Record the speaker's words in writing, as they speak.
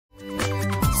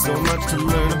So much to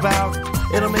learn about.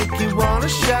 It'll make you want to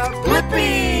shout,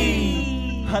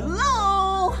 Blippi!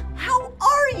 Hello! How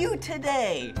are you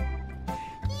today?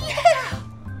 Yeah!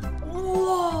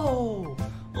 Whoa!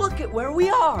 Look at where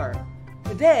we are.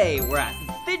 Today, we're at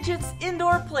Fidget's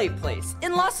Indoor Play Place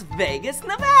in Las Vegas,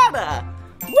 Nevada.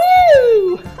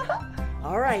 Woo!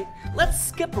 All right, let's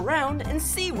skip around and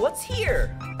see what's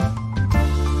here.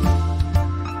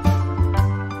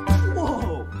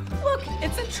 Whoa! Look,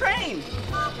 it's a train.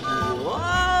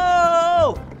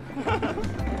 Whoa!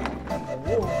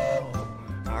 Whoa!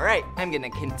 All right, I'm gonna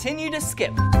continue to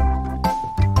skip.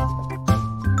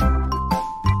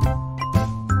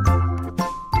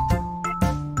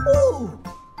 Ooh!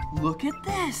 Look at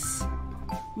this.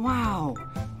 Wow,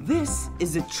 this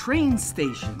is a train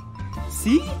station.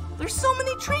 See? There's so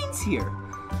many trains here.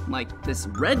 Like this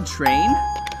red train.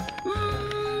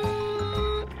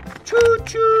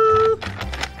 Choo-choo!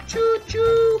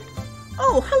 Choo-choo!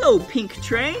 Oh, hello, pink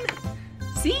train.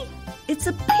 See? It's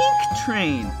a pink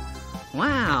train.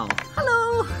 Wow.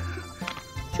 Hello.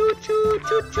 Choo-choo,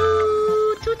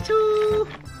 choo-choo, choo-choo.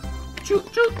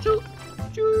 Choo-choo,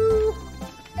 choo-choo.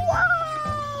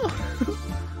 Wow!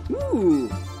 Ooh,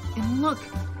 and look,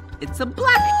 it's a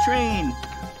black train.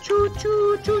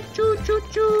 Choo-choo, choo-choo,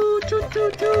 choo-choo,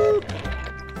 choo-choo-choo.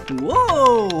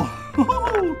 Whoa!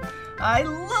 I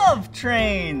love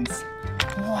trains.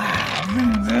 Wow!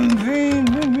 Vroom, vroom, vroom,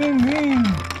 vroom, vroom, vroom.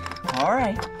 All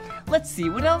right, let's see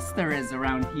what else there is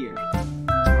around here.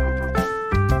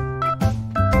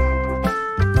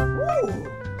 Ooh,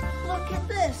 look at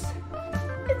this.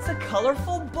 It's a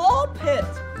colorful ball pit.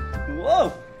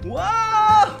 Whoa!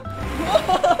 Whoa!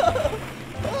 Whoa!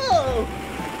 Whoa!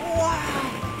 Wow!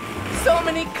 So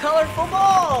many colorful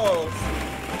balls!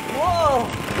 Whoa!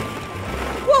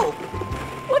 Whoa!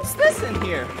 What's this in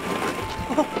here?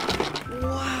 Oh,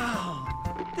 wow!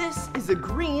 This is a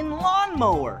green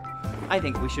lawnmower. I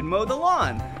think we should mow the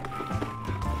lawn.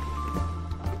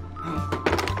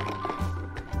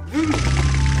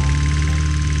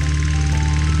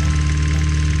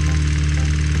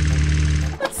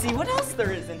 Let's see what else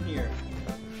there is in here.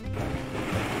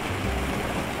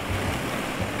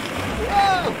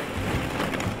 Whoa!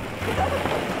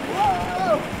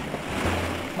 Whoa!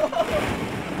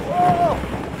 Whoa!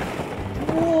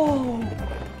 Whoa!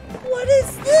 What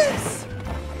is this?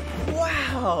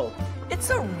 Wow! It's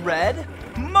a red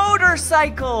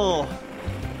motorcycle!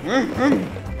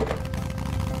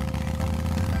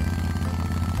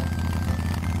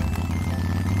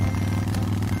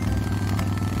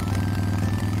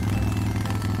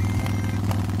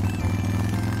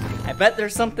 I bet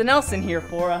there's something else in here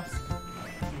for us.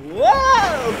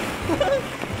 Whoa!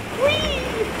 Whee!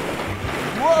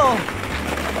 Whoa!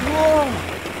 Whoa!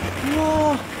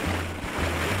 Whoa!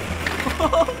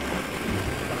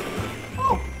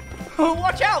 Oh,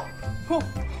 watch out! Oh,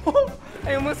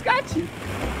 I almost got you.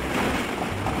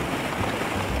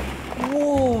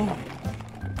 Whoa!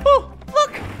 Oh,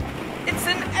 look! It's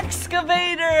an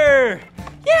excavator!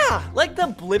 Yeah, like the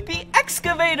Blippi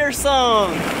Excavator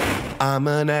song. I'm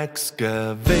an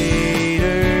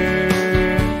excavator.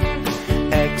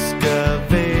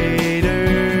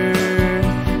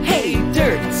 Hey,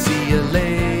 dirt, see you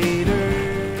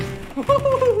later.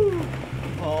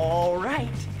 All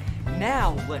right,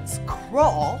 now let's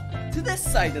crawl to this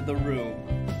side of the room.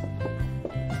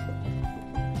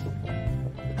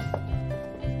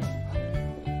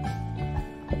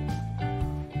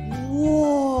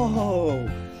 Whoa!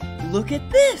 Look at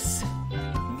this.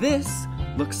 This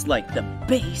looks like the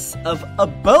base of a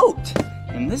boat.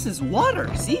 And this is water,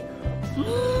 see?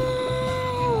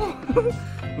 Ooh.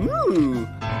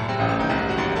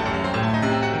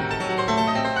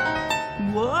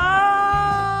 Whoa!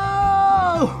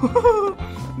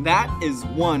 That is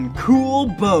one cool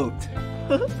boat.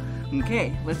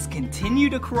 Okay, let's continue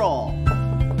to crawl.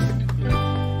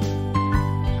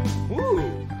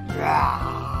 Ooh.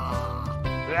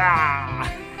 Whoa!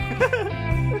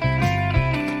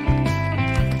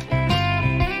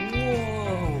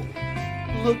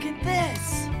 Look at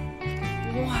this.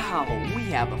 Wow,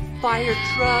 we have a fire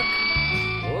truck.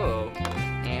 Whoa.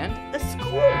 And a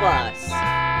school bus.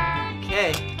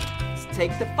 Okay, let's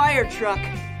take the fire truck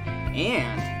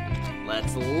and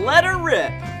let's let her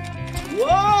rip.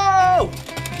 Whoa!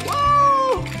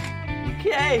 Whoa!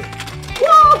 Okay.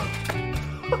 Whoa!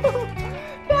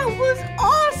 That was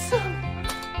awesome!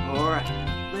 All right,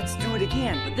 let's do it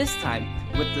again, but this time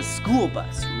with the school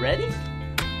bus. Ready?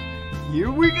 Here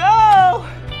we go!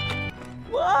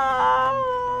 Whoa!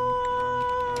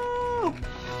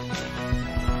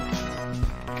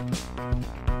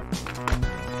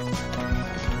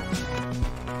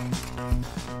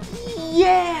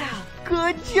 Yeah!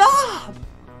 Good job!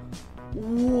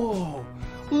 Whoa,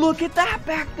 look at that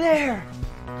back there.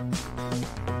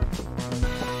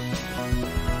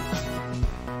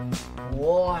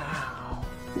 Wow,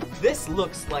 this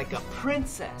looks like a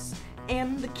princess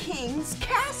and the king's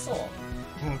castle.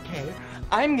 Okay,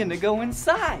 I'm gonna go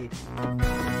inside.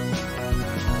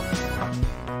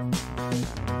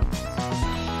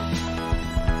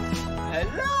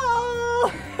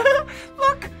 Hello!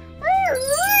 Look!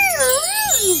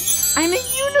 I'm a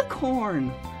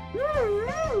unicorn!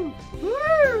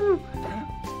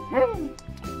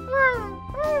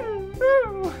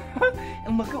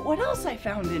 And look at what else I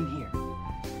found in here.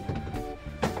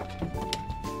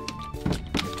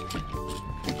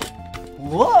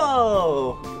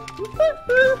 Whoa!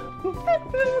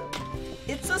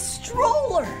 It's a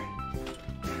stroller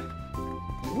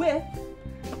with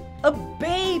a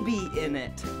baby in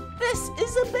it. This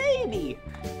is a baby.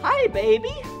 Hi,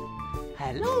 baby.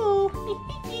 Hello.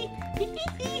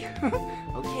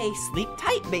 Okay, sleep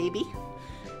tight, baby.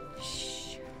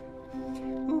 Shh.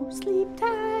 Ooh, sleep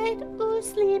tight. Ooh,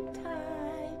 sleep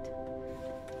tight.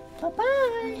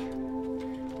 Bye-bye.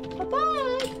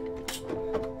 Bye-bye.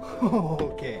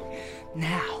 Okay,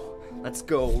 now let's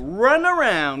go run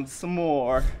around some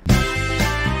more.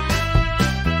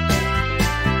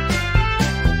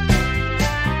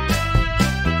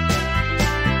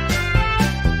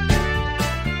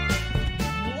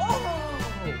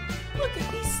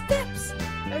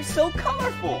 So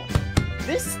colorful.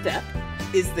 This step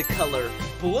is the color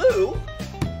blue.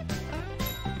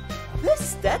 This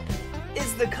step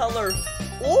is the color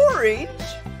orange.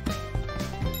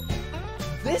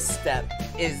 This step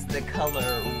is the color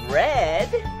red.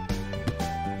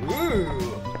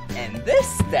 Ooh. And this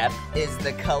step is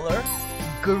the color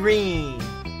green.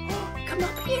 Come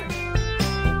up here.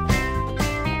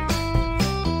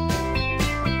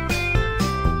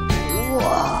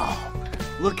 Whoa.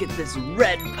 Look at this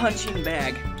red punching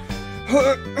bag.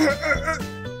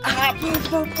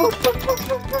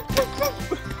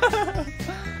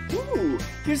 Ooh,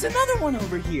 here's another one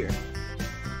over here.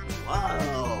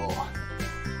 Whoa.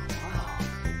 Wow.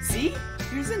 See?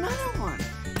 Here's another one.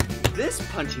 This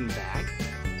punching bag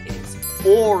is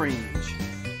orange.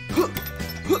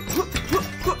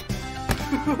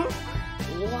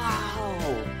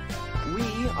 Wow.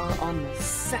 We are on the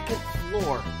second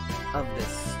floor of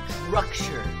this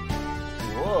structure.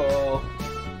 Whoa.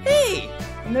 Hey,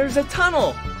 and there's a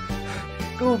tunnel.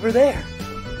 Go over there.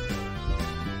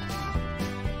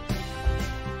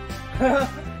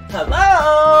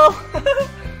 Hello.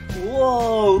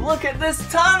 Whoa, look at this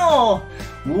tunnel.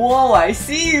 Whoa, I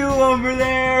see you over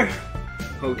there.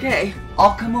 Okay,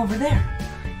 I'll come over there.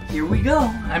 Here we go.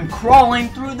 I'm crawling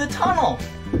through the tunnel.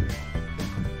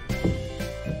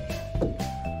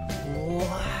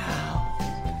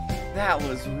 That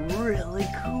was really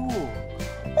cool.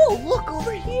 Oh, look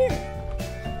over here.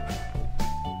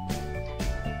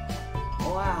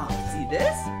 Wow, see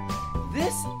this?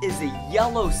 This is a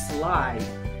yellow slide.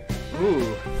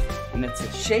 Ooh, and it's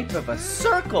the shape of a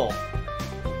circle.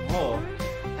 Whoa,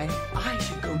 and I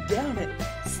should go down it,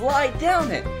 slide down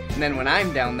it. And then when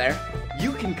I'm down there,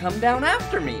 you can come down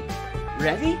after me.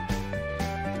 Ready?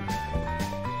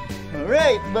 All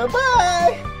right,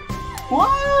 bye-bye.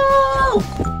 Whoa!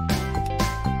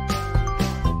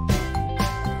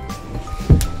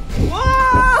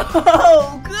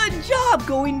 Whoa! Good job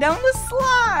going down the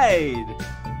slide!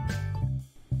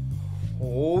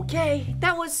 Okay,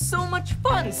 that was so much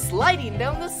fun sliding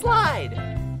down the slide.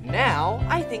 Now,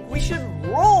 I think we should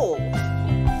roll.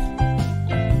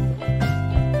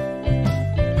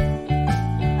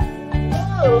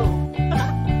 Whoa!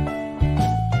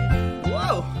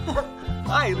 Whoa!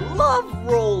 I love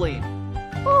rolling.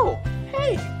 Oh,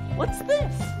 hey, what's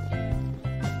this?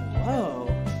 Whoa.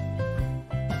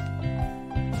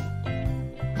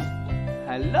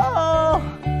 Hello?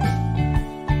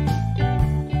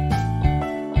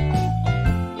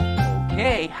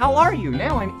 Okay, how are you?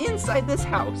 Now I'm inside this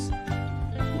house.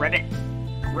 Reddit.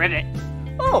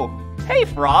 Oh, hey,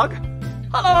 frog.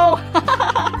 Hello.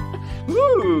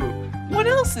 Ooh, what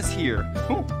else is here?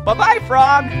 Oh, bye-bye,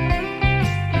 frog.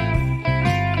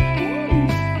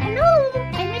 Hello,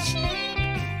 I'm a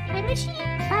sheep.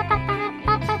 Ba, ba, ba,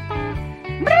 ba, ba, ba.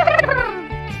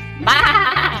 Ba.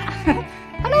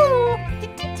 Hello.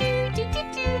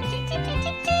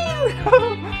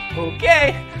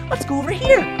 Okay, let's go over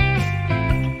here.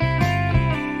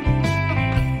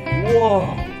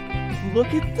 Whoa,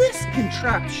 look at this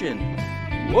contraption.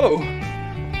 Whoa.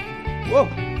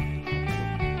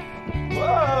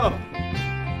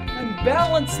 I'm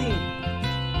balancing.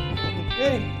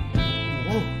 Okay.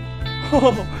 Whoa.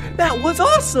 Oh, that was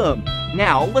awesome.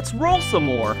 Now let's roll some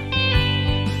more.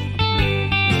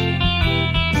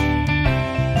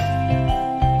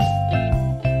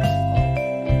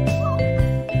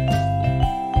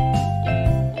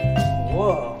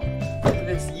 Whoa, look at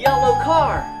this yellow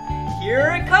car.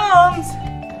 Here it comes.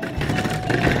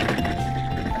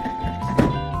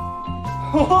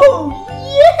 Oh,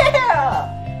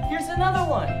 yeah! Here's another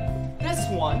one. This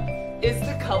one is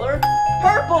the color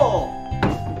purple.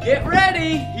 Get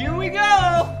ready, here we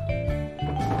go.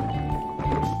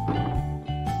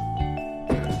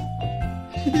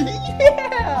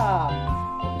 Yeah!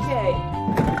 Okay.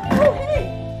 Oh, hey,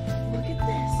 look at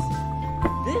this.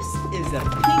 This is a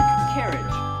pink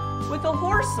carriage with a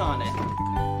horse on it.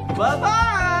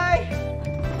 Bye-bye!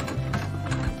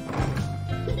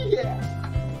 Yeah.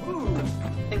 Ooh,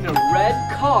 and a red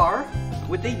car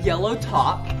with a yellow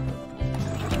top.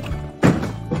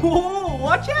 Whoa,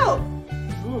 watch out!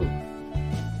 Ooh.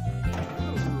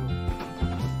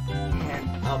 And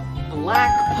a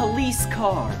black police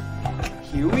car.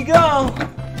 Here we go.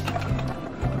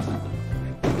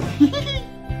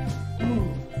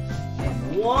 Ooh.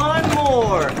 And one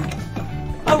more.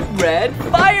 A red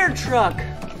fire truck.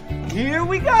 Here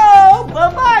we go.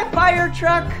 Bye-bye, fire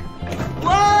truck.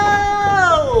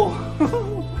 Whoa!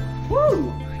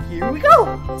 Woo! Here we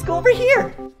go. Let's go over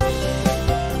here.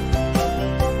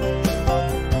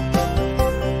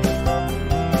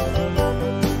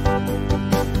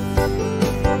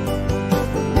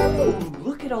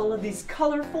 All of these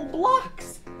colorful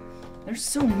blocks. There's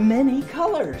so many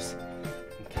colors.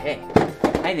 Okay,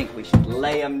 I think we should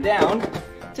lay them down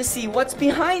to see what's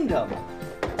behind them.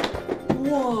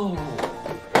 Whoa.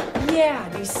 Yeah,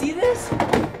 do you see this?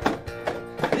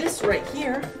 This right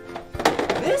here,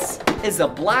 this is a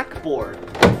blackboard.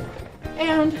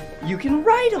 And you can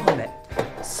write on it.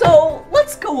 So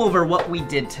let's go over what we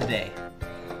did today.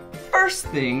 First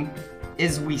thing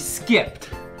is we skipped.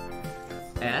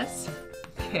 S-K-I-P.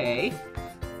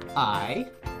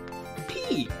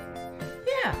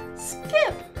 Yeah,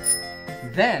 skip.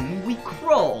 Then we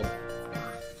crawled.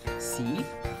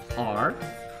 C-R-A-W-L.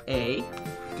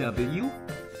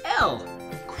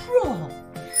 Crawl.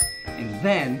 And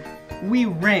then we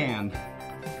ran.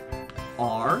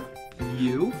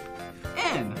 R-U-N.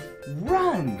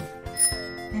 Run.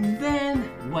 And then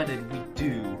what did we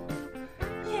do?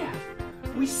 Yeah,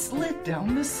 we slid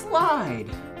down the slide.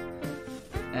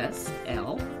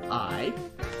 S-L-I-D-E.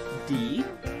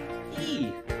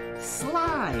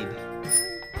 Slide.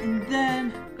 And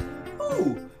then,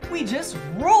 ooh, we just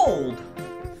rolled.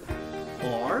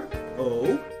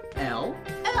 R-O-L-L.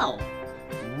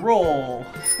 Roll.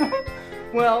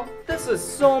 Well, this was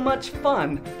so much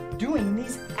fun doing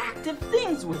these active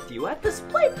things with you at this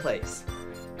play place.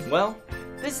 Well,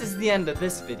 this is the end of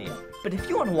this video. But if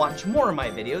you want to watch more of my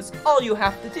videos, all you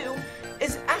have to do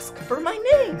is ask for my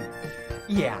name.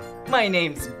 Yeah, my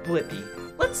name's Blippi.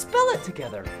 Let's spell it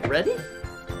together. Ready?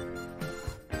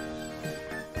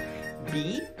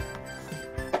 B-L-I-P-P-I.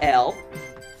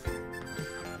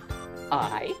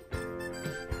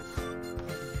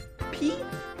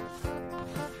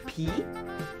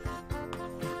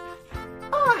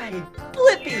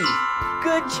 Blippi!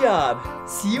 Good job.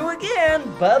 See you again.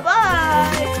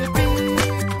 Bye-bye.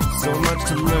 So much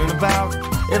to learn about.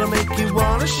 It'll make you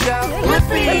want to shout,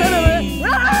 Blippi!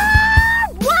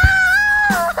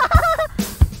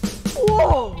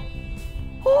 Whoa!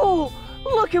 Oh,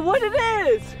 look at what it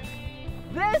is!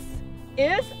 This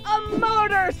is a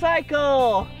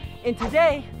motorcycle! And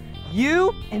today,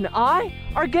 you and I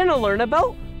are gonna learn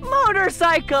about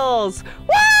motorcycles!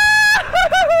 Woo!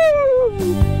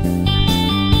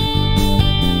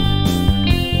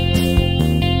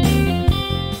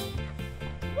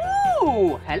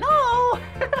 Ooh, hello!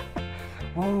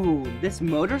 Ooh, this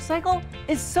motorcycle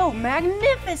is so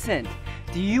magnificent!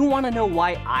 Do you want to know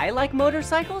why I like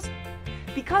motorcycles?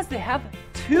 Because they have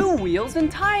 2 wheels and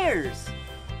tires.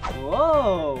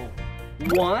 Whoa!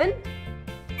 1,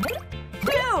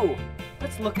 2.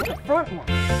 Let's look at the front one.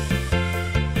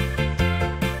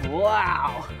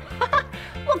 Wow!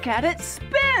 Look at it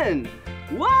spin!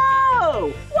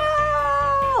 Whoa!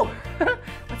 Whoa!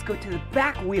 Let's go to the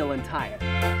back wheel and tire.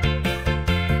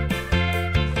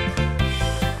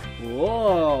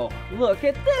 Whoa! Look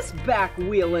at this back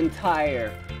wheel and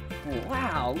tire.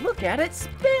 Wow, look at it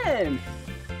spin.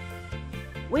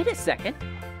 Wait a second.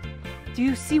 Do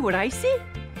you see what I see?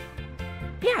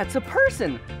 Yeah, it's a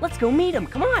person. Let's go meet him.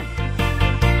 Come on.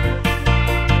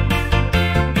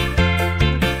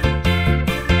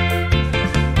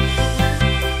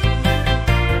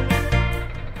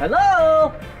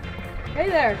 Hello. Hey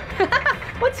there.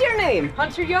 What's your name?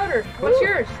 Hunter Yoder. What's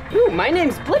yours? Ooh, my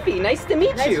name's Blippi. Nice to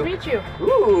meet you. Nice to meet you.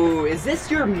 Ooh, is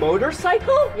this your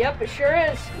motorcycle? Yep, it sure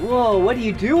is. Whoa, what do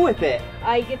you do with it?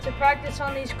 I get to practice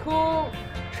on these cool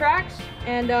tracks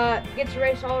and get to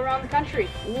race all around the country.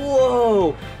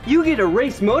 Whoa, you get to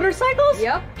race motorcycles?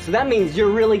 Yep. So that means you're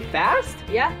really fast?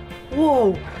 Yeah.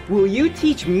 Whoa, will you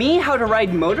teach me how to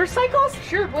ride motorcycles?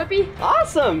 Sure, Blippi.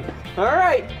 Awesome. All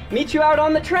right, meet you out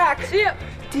on the track. See ya.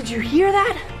 Did you hear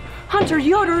that? Hunter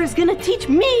Yoder is gonna teach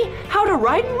me how to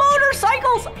ride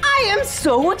motorcycles. I am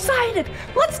so excited.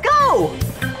 Let's go.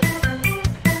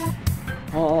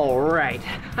 All right,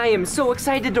 I am so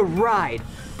excited to ride.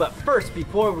 But first,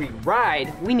 before we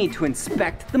ride, we need to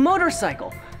inspect the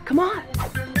motorcycle. Come on.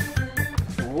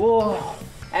 Whoa,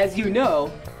 as you know,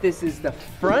 this is the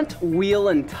front wheel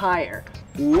and tire.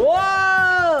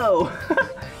 Whoa!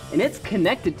 And it's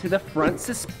connected to the front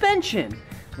suspension,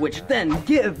 which then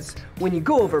gives when you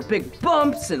go over big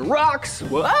bumps and rocks.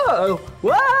 Whoa!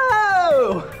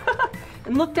 Whoa!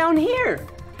 And look down here.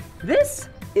 This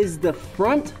is the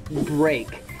front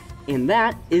brake, and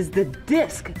that is the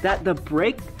disc that the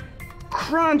brake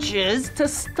crunches to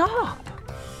stop.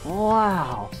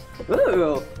 Wow.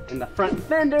 Ooh, and the front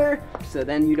fender, so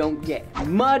then you don't get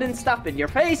mud and stuff in your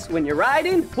face when you're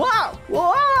riding. Wow!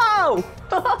 Whoa!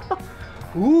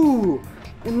 Ooh,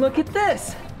 and look at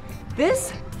this.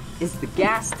 This is the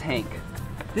gas tank.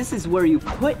 This is where you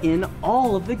put in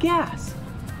all of the gas.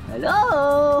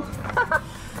 Hello?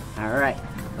 All right,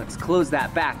 let's close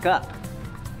that back up.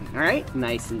 All right,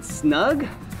 nice and snug.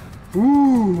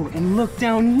 Ooh, and look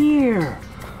down here.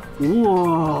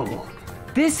 Whoa,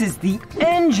 this is the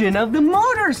engine of the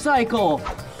motorcycle.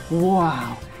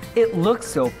 Wow, it looks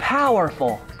so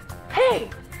powerful. Hey,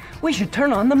 we should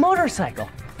turn on the motorcycle.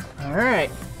 All right,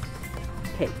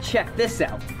 okay, check this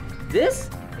out. This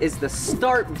is the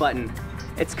start button.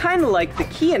 It's kind of like the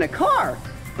key in a car,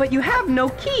 but you have no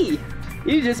key.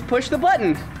 You just push the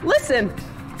button. Listen.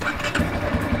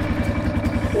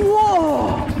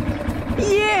 Whoa!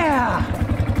 Yeah!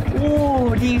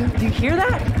 Whoa, do you hear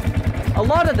that? A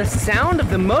lot of the sound of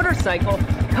the motorcycle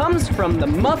comes from the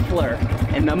muffler,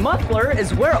 and the muffler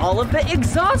is where all of the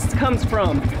exhaust comes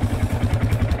from.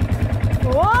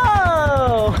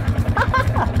 Whoa!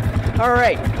 All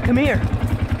right, come here.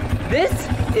 This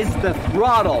is the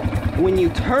throttle. When you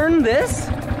turn this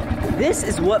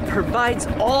is what provides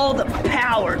all the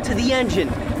power to the engine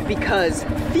because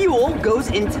fuel goes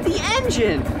into the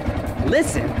engine.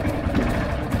 Listen.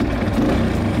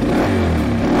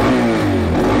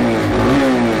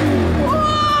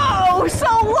 Whoa, so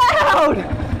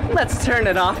loud! Let's turn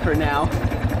it off for now.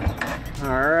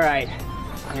 All right,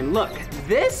 and look,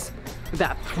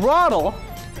 that throttle,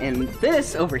 and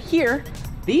this over here,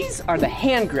 these are the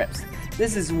hand grips.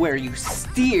 This is where you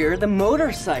steer the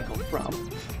motorcycle from.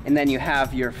 And then you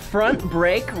have your front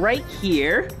brake right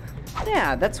here.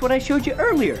 Yeah, that's what I showed you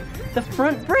earlier, the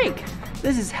front brake.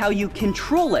 This is how you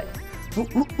control it.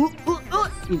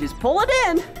 You just pull it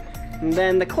in, and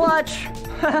then the clutch.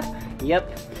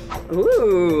 Yep.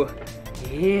 Ooh,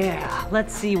 yeah,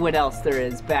 let's see what else there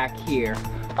is back here.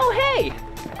 Oh, hey,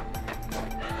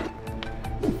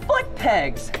 foot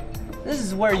pegs. This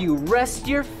is where you rest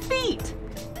your feet.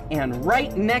 And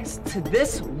right next to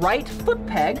this right foot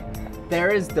peg, there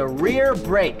is the rear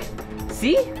brake.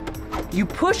 See? You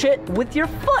push it with your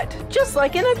foot, just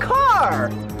like in a car.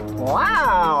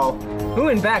 Wow. Ooh,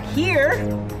 and back here,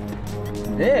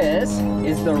 this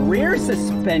is the rear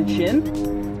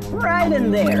suspension right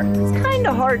in there. It's kind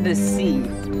of hard to see.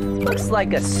 Looks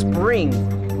like a spring.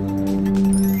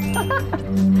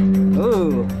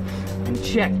 Ooh, and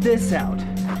check this out.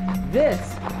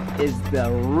 This is the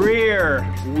rear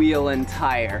wheel and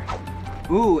tire.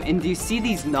 Ooh, and do you see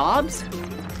these knobs?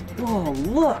 Whoa,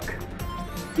 look.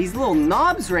 These little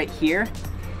knobs right here,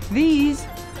 this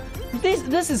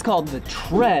is called the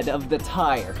tread of the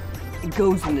tire. It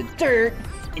goes in the dirt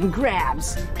and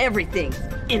grabs everything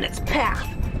in its path.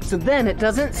 So then it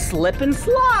doesn't slip and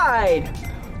slide.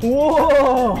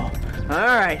 Whoa! All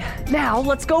right, now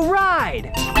let's go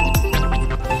ride.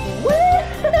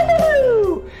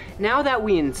 Woo! Now that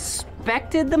we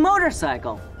inspected the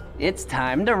motorcycle, it's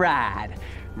time to ride.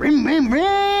 Rim, rim,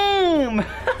 rim!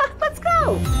 Let's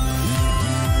go!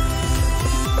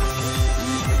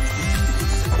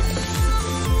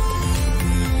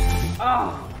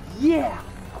 Oh, yeah!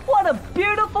 What a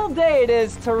beautiful day it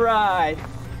is to ride.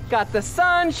 Got the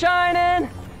sun shining,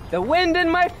 the wind in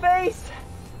my face.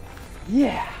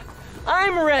 Yeah,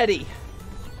 I'm ready.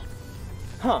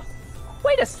 Huh,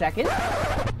 wait a second.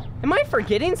 Am I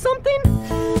forgetting something?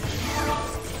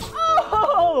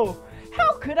 Oh,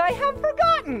 how could I have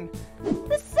forgotten?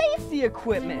 The safety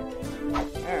equipment.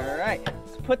 All right,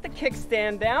 let's put the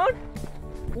kickstand down.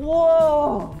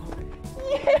 Whoa,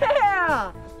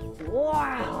 yeah,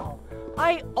 wow.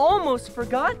 I almost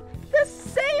forgot the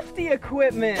safety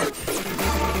equipment.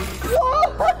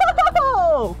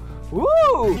 Whoa,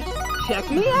 woo, check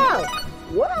me out.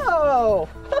 Whoa,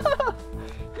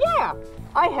 yeah,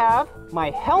 I have my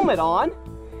helmet on,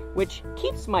 which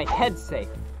keeps my head safe.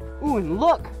 Ooh, and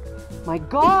look, my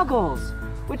goggles,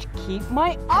 which keep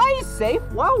my eyes safe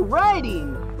while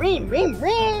riding. Ring, ring,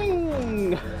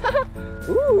 ring.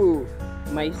 Ooh,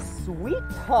 my sweet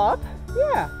top.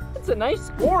 Yeah, it's a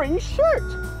nice orange shirt.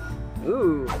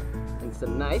 Ooh, and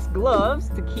some nice gloves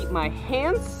to keep my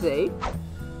hands safe.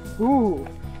 Ooh,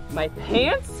 my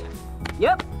pants.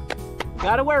 Yep,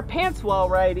 gotta wear pants while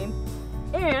riding.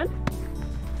 And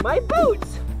my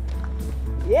boots.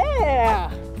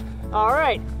 Yeah. All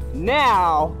right,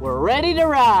 now we're ready to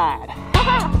ride.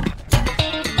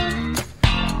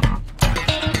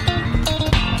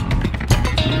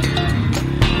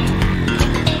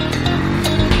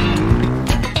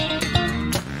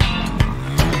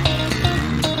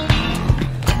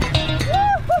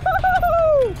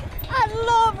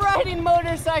 Riding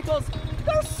motorcycles,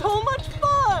 they're so much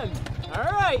fun. All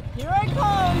right, here I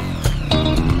come.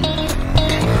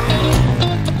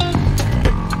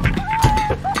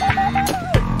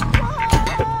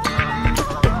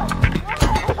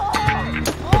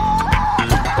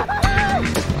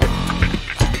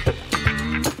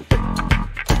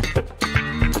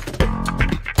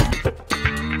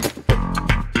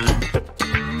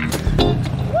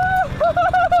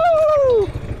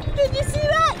 Did you see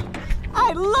that?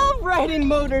 I love riding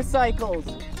motorcycles.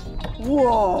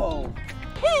 Whoa.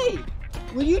 Hey,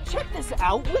 will you check this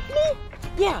out with me?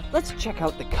 Yeah, let's check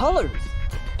out the colors.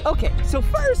 Okay, so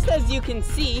first, as you can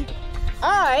see,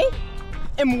 I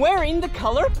am wearing the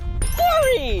color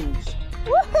orange.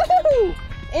 Woohoo!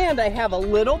 And I have a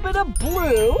little bit of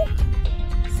blue.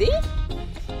 See?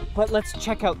 But let's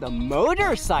check out the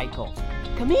motorcycle.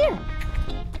 Come here.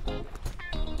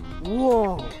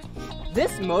 Whoa.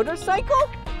 This motorcycle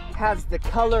has the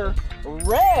color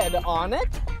red on it.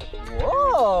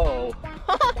 Whoa!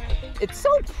 It's so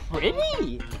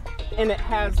pretty. And it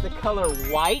has the color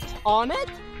white on it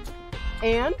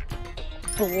and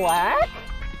black.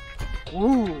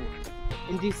 Ooh.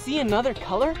 And do you see another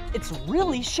color? It's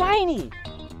really shiny.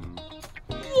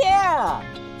 Yeah,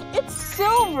 it's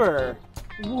silver.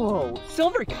 Whoa,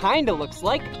 silver kind of looks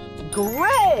like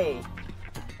gray.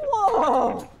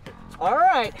 Whoa. All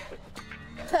right.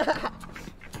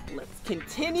 Let's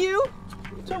continue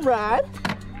to ride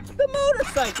the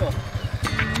motorcycle.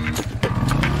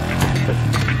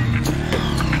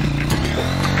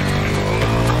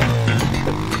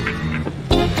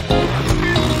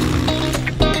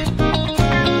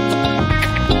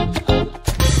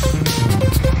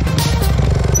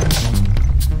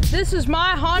 This is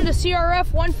my Honda CRF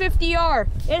 150R.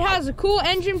 It has a cool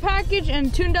engine package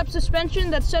and tuned up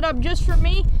suspension that's set up just for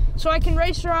me, so I can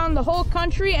race around the whole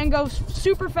country and go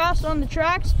super fast on the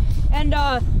tracks. And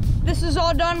this is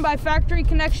all done by Factory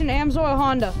Connection Amsoil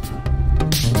Honda.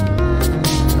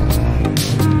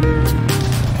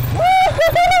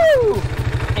 Woo-hoo-hoo!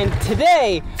 And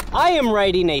today I am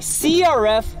riding a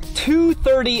CRF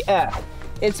 230F.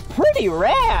 It's pretty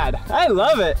rad. I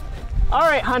love it. All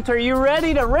right, Hunter, you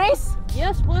ready to race?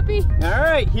 Yes, Blippi. All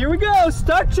right, here we go.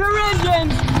 Start your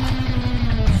engine.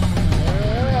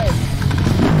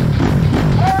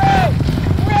 All right,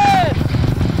 red,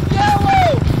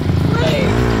 yellow,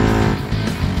 green.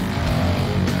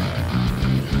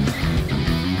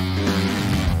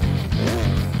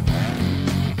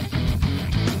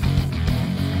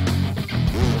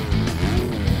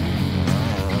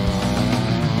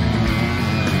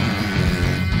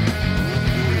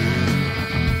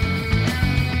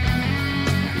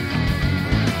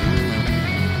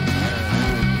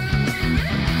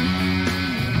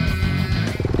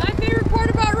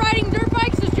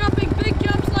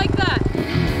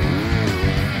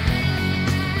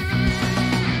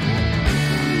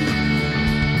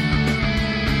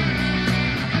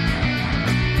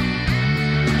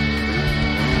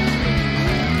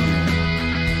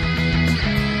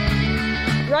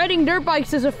 Riding dirt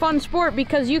bikes is a fun sport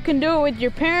because you can do it with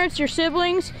your parents, your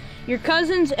siblings, your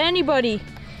cousins, anybody.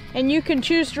 And you can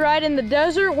choose to ride in the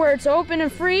desert where it's open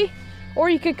and free, or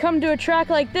you could come to a track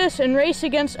like this and race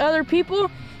against other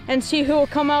people and see who will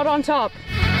come out on top.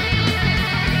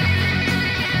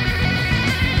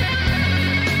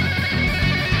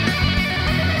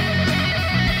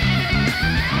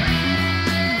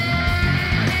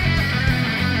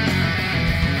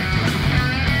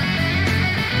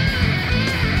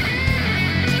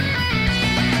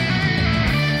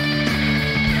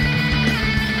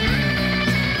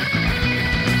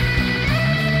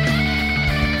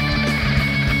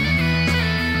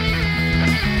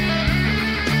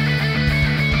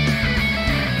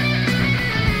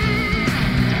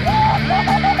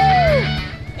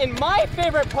 my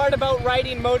favorite part about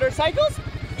riding motorcycles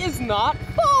is not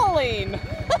falling.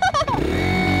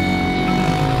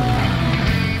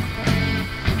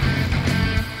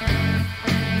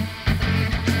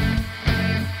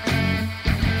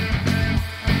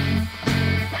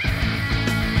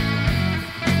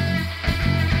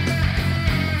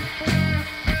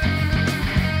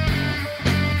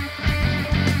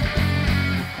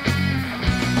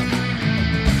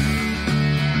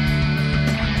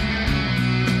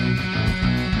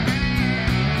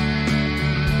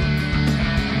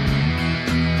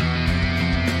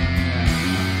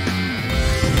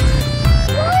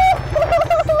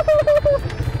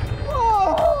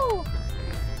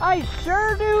 I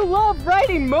sure do love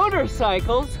riding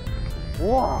motorcycles.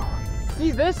 Whoa,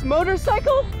 see this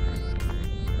motorcycle?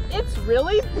 It's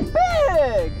really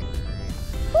big.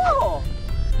 Cool.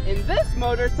 And this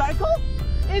motorcycle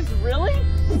is really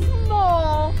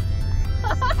small.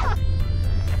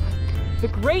 The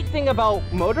great thing about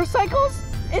motorcycles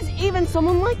is even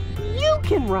someone like you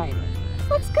can ride it.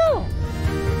 Let's go.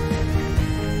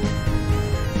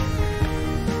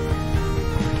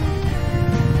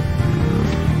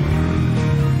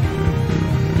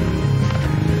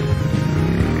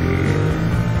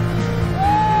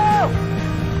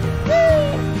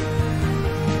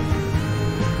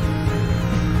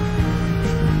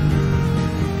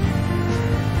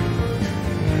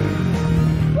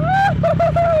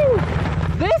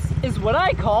 What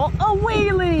I call a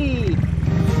wheelie.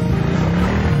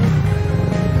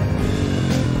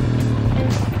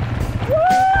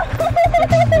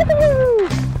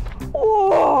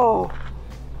 Whoa!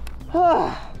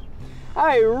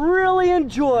 I really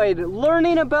enjoyed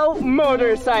learning about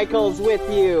motorcycles with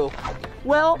you.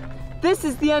 Well, this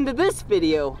is the end of this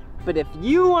video, but if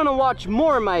you want to watch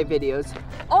more of my videos,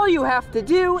 all you have to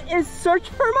do is search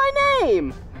for my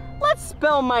name. Let's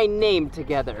spell my name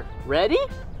together. Ready?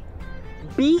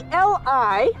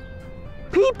 B-L-I-P-P-I.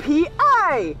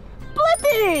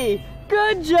 Blippi!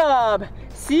 Good job.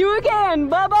 See you again.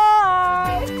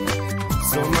 Bye-bye.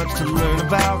 So much to learn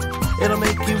about, it'll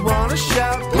make you want to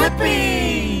shout,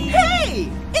 Blippi!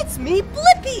 Hey, it's me,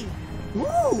 Blippi.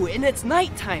 Ooh, and it's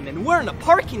nighttime and we're in a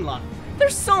parking lot.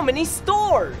 There's so many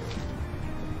stores.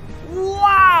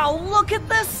 Wow, look at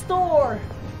this store.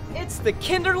 It's the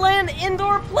Kinderland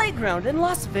Indoor Playground in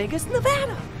Las Vegas,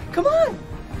 Nevada. Come on.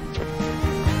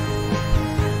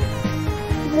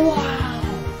 Wow,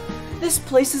 this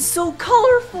place is so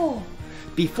colorful.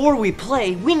 Before we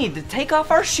play, we need to take off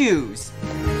our shoes.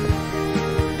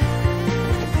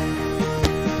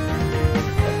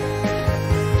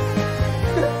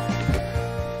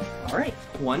 All right,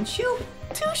 one shoe,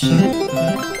 two shoes.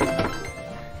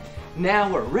 Now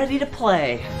we're ready to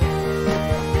play.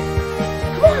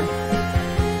 Come on.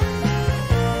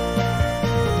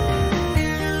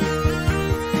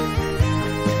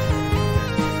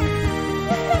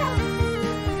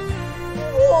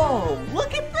 Whoa,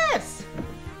 look at this!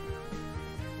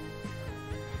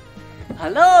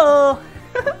 Hello!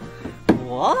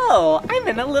 Whoa, I'm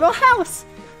in a little house.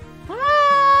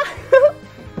 Ah!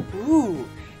 Ooh,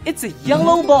 it's a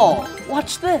yellow ball.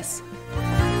 Watch this.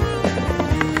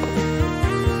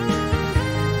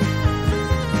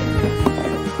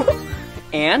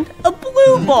 And a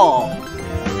blue ball.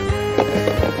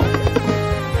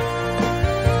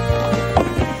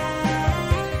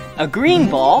 A green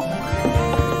ball.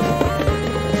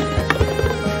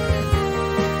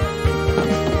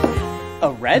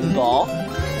 A red ball.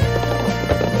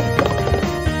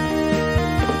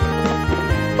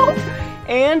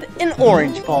 And an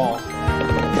orange ball.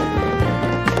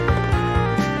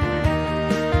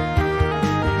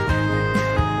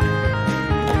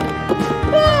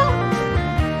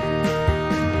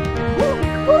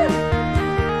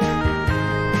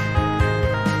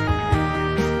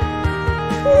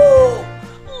 Oh,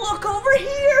 look over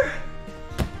here.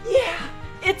 Yeah,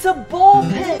 it's a ball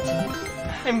pit.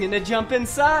 I'm gonna jump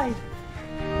inside.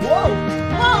 Whoa!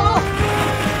 Whoa!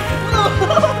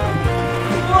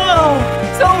 Whoa!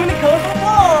 So many colorful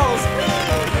balls!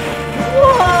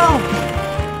 Whoa!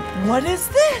 What is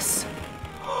this?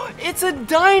 It's a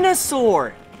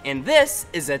dinosaur! And this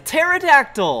is a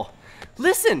pterodactyl.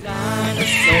 Listen!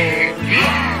 Dinosaur,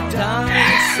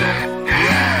 dinosaur,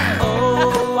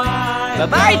 oh,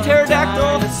 bye-bye,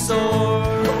 pterodactyl!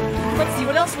 Dinosaur. Let's see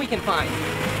what else we can find.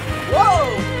 Whoa!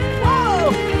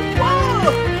 Whoa!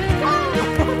 Whoa!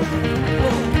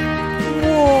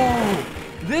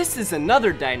 This is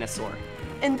another dinosaur.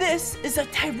 And this is a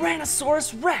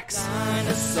Tyrannosaurus Rex.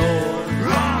 Dinosaur,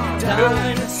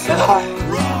 dinosaur,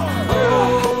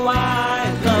 oh,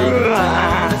 I love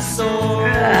dinosaurs.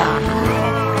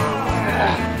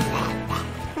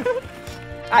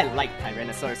 I like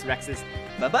Tyrannosaurus Rexes.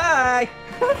 Bye-bye.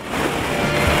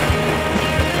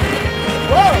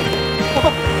 Whoa!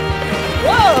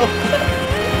 Whoa!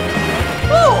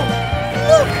 Oh,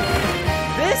 look!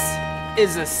 This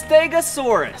is a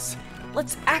Stegosaurus.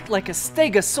 Let's act like a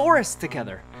Stegosaurus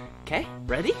together. Okay,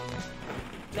 ready?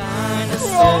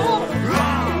 Dinosaur,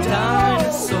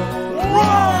 dinosaur.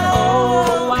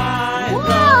 Oh, I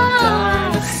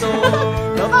love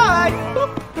dinosaurs. Bye-bye.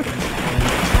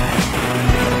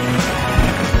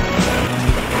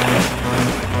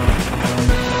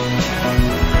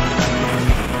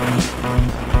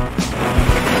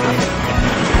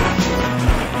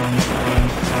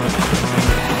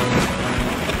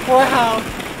 Wow,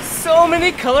 so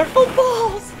many colorful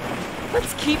balls.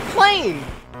 Let's keep playing.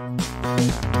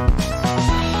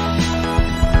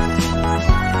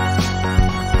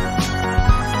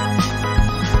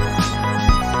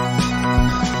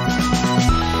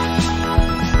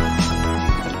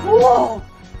 Whoa!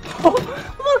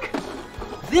 Look!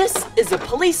 This is a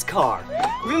police car.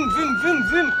 Vroom, vroom, vroom,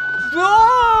 vroom.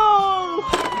 Whoa!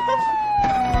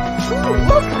 Ooh,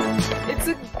 look! It's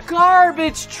a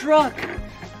garbage truck.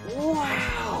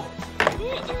 Wow!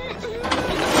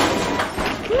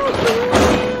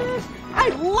 I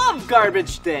love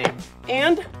garbage day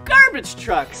and garbage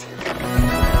trucks.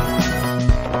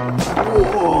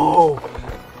 Whoa!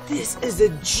 This is a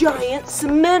giant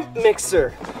cement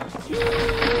mixer.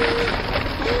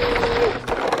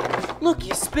 Look,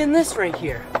 you spin this right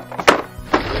here.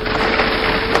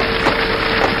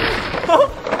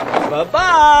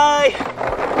 Bye-bye!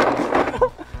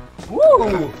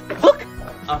 Woo! Look,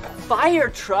 a fire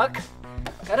truck.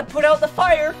 Gotta put out the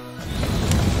fire.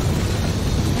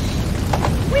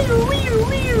 Wee-oo, wee-oo,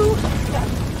 wee-oo.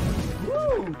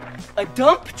 Woo! A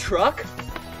dump truck.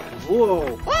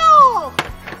 Whoa! Whoa!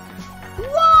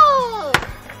 Whoa!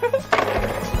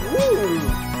 Woo!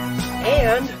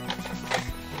 And,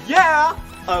 yeah,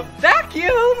 a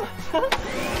vacuum!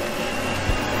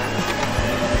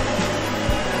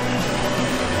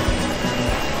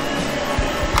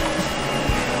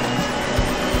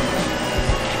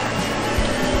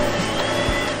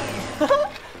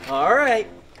 All right,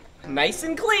 nice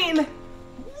and clean.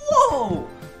 Whoa!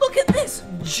 Look at this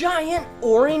giant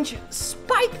orange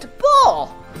spiked ball.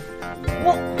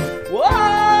 Whoa!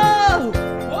 Whoa!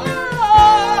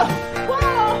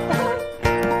 Whoa!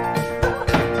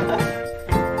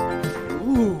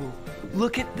 Ooh,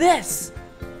 look at this.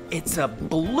 It's a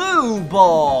blue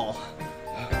ball.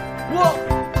 Whoa!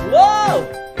 Whoa!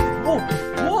 Whoa!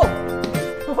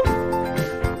 Whoa!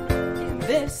 And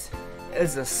this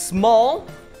is a small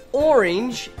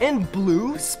orange and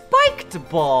blue spiked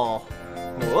ball.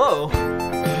 Whoa.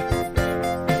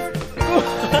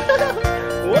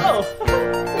 Whoa.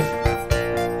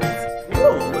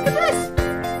 Whoa, look at this.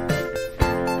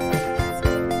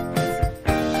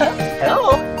 Hello.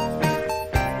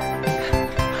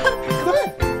 Come on.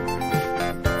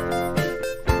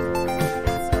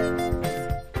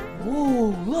 Whoa,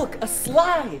 look, a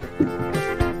slide.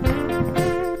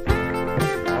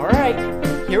 All right,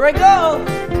 here I go.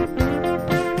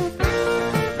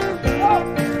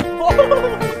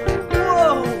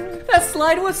 Whoa! That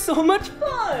slide was so much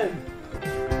fun!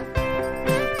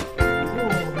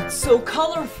 Whoa, it's so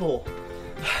colorful.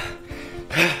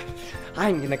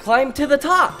 I'm gonna climb to the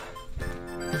top.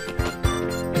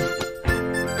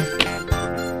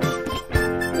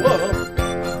 Whoa!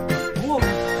 Whoa!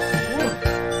 Whoa!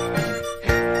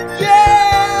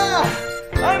 Yeah!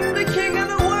 I'm the king of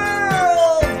the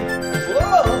world!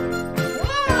 Whoa!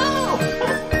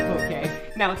 Whoa! Okay,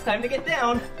 now it's time to get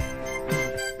down.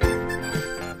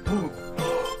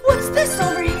 What's this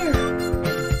over here?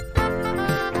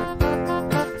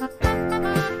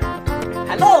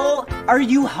 Hello, are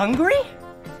you hungry?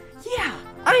 Yeah,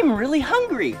 I'm really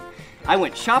hungry. I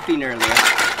went shopping earlier.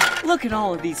 Look at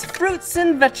all of these fruits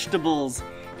and vegetables.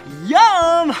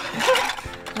 Yum!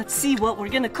 Let's see what we're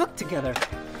gonna cook together.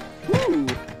 Ooh.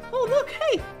 Oh, look,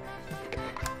 hey.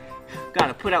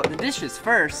 Gotta put out the dishes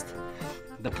first.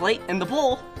 The plate and the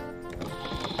bowl.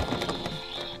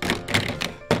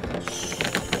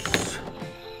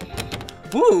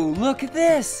 Ooh, look at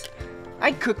this.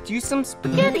 I cooked you some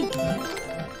spaghetti.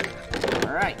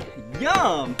 All right,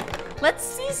 yum. Let's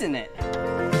season it.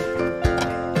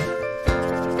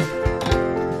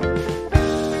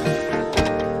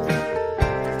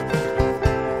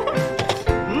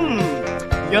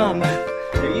 Yum.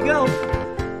 There you go.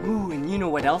 Ooh, and you know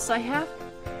what else I have?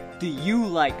 Do you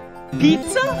like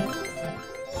pizza?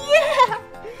 Yeah!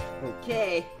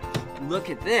 Okay, look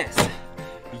at this.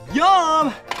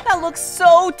 Yum! That looks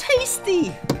so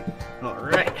tasty! All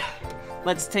right,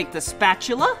 let's take the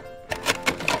spatula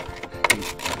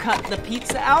cut the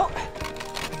pizza out.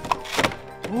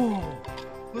 Ooh,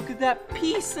 look at that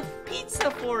piece of pizza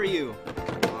for you.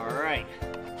 All right,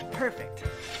 perfect.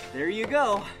 There you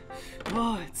go.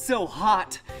 Oh, it's so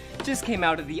hot. Just came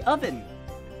out of the oven.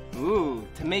 Ooh,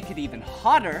 to make it even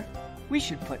hotter, we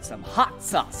should put some hot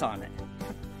sauce on it.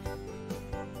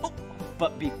 Oh,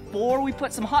 but before we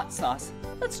put some hot sauce,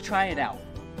 let's try it out.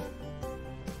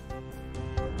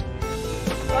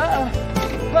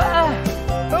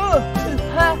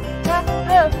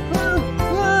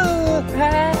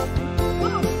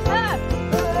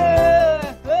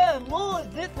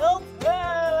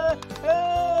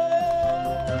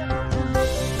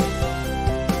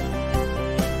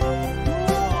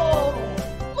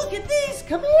 Look at these,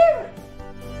 come here.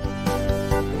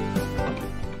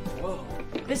 Whoa,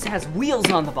 this has wheels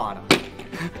on the bottom.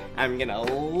 I'm gonna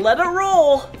let it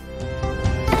roll.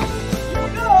 Here we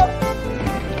go.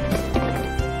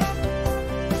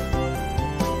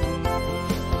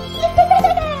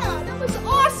 Yeah, that was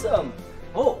awesome.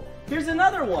 Oh, here's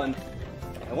another one.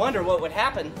 I wonder what would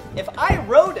happen if I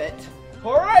rode it.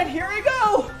 All right, here we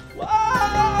go.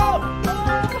 Wow!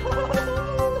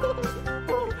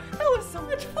 That was so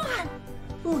much fun.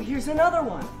 Oh, here's another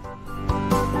one.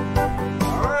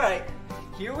 All right,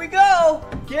 here we go.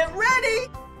 Get ready.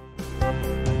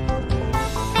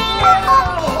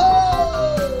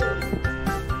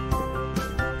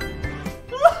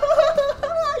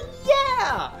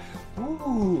 Yeah!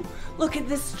 Ooh, look at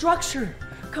this structure.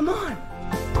 Come on.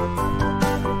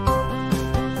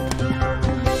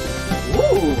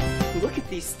 Ooh, look at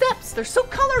these steps. They're so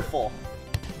colorful.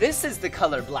 This is the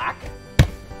color black.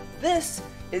 This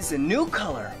is a new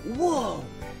color. Whoa,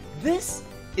 this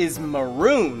is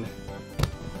maroon.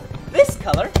 This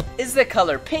color is the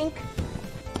color pink,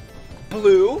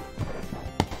 blue,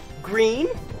 green,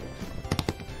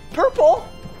 purple,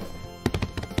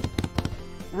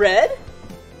 red,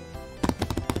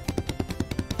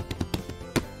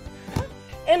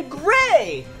 and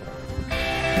gray.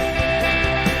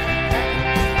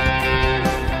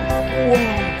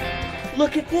 Whoa,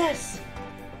 look at this.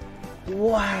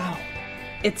 Wow,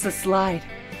 it's a slide.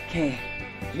 Okay,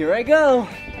 here I go.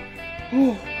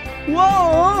 Whoa,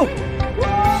 whoa,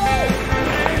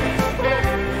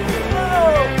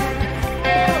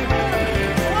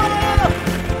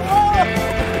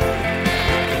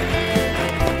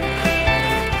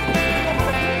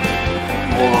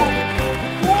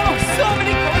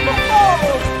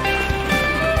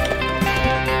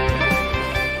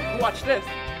 watch this.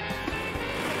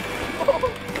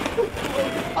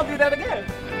 I'll do that again.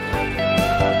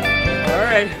 All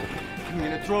right, I'm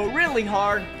gonna throw really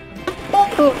hard.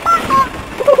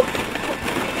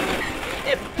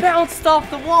 It bounced off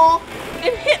the wall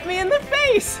and hit me in the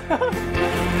face. Whoa!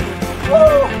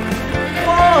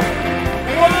 Whoa!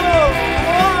 Whoa!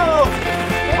 Whoa!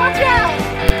 Watch out!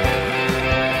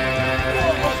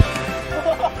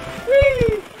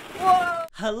 Whoa!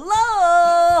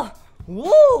 Hello!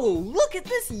 Whoa! Look at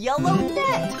this yellow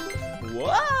net!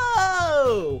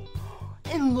 Whoa!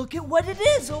 And look at what it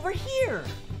is over here!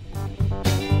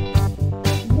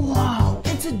 Wow!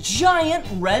 It's a giant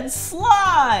red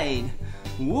slide!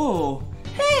 Whoa!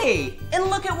 Hey! And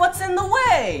look at what's in the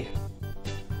way!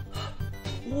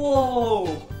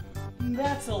 Whoa!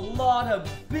 That's a lot of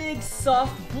big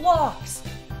soft blocks!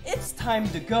 It's time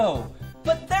to go,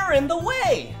 but they're in the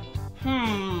way!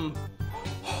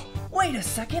 Wait a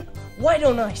second! Why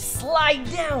don't I slide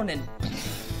down and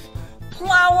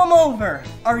plow them over?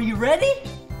 Are you ready?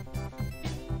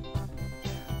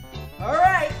 All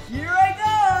right, here I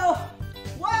go!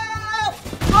 Wow!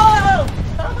 Oh!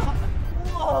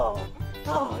 Whoa!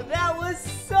 Oh, that was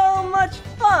so much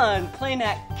fun playing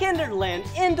at Kinderland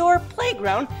Indoor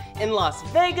Playground in Las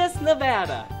Vegas,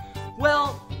 Nevada.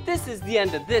 Well, this is the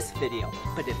end of this video,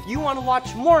 but if you want to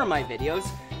watch more of my videos,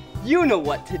 you know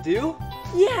what to do.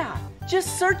 Yeah,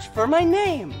 just search for my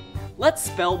name. Let's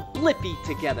spell Blippi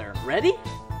together. Ready?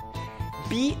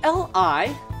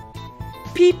 B-L-I-P-P-I.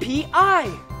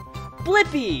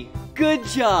 Blippi. Good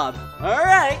job. All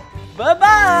right,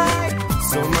 bye-bye.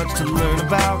 So much to learn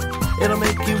about, it'll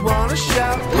make you want to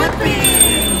shout, Blippi!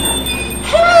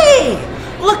 Hey!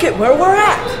 Look at where we're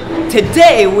at.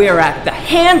 Today we are at the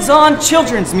Hands-On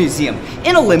Children's Museum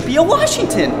in Olympia,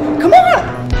 Washington. Come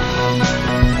on!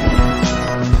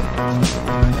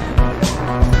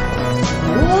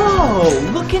 Whoa,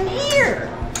 look in here.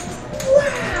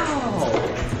 Wow.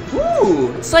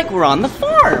 Ooh, it's like we're on the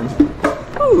farm.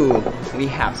 Ooh, we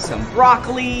have some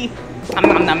broccoli. Nom,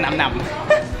 nom, nom, nom, nom.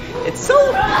 It's so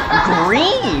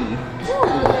green.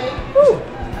 Ooh,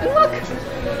 and look.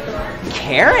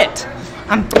 Carrot.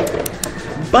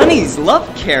 Bunnies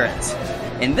love carrots.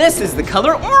 And this is the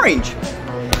color orange.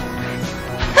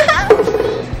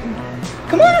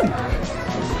 Come on.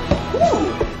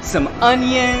 Ooh, some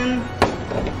onion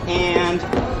and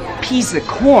piece of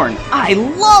corn. I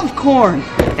love corn.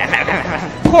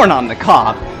 Corn on the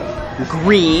cob.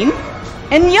 Green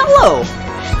and yellow.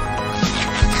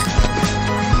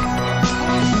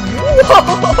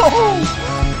 Whoa!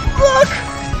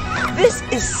 Look! This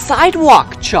is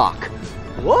sidewalk chalk.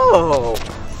 Whoa!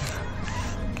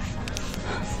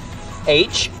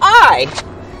 H-I.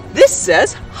 This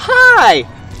says hi.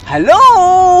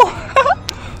 Hello!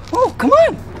 Oh, come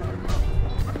on.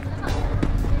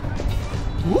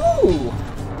 Ooh!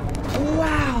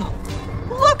 Wow!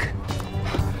 Look!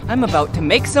 I'm about to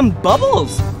make some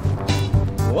bubbles.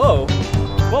 Whoa!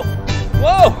 Whoa!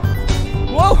 Whoa!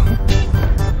 Whoa!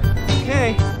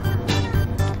 Okay.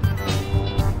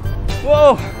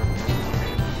 Whoa!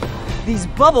 These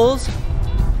bubbles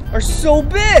are so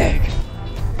big!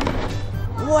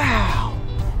 Wow!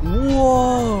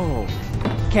 Whoa!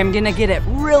 Okay, I'm gonna get it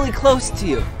really close to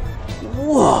you.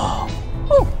 Whoa!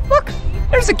 Oh, look!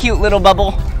 There's a cute little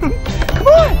bubble. Come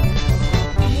on!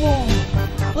 Whoa!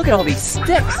 Look at all these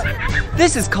sticks.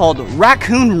 This is called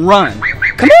Raccoon Run.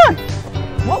 Come on!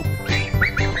 Whoa!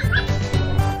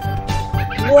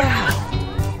 Wow!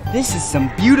 This is some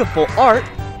beautiful art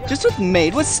just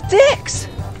made with sticks.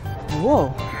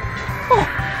 Whoa! Oh,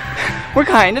 we're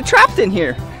kind of trapped in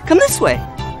here. Come this way.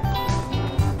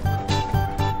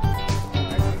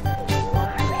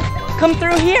 Come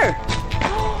through here.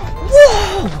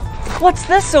 Whoa! What's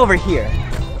this over here?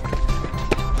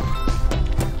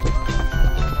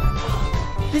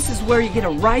 This is where you get to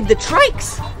ride the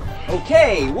trikes.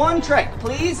 Okay, one trike,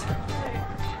 please.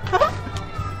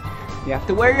 You have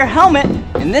to wear your helmet,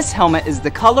 and this helmet is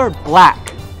the color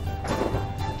black.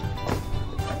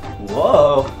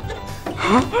 Whoa.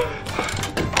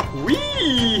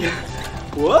 Whee!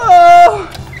 Whoa!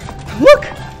 Look!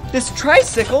 This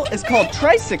tricycle is called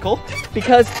tricycle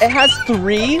because it has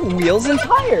 3 wheels and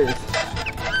tires.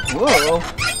 Whoa.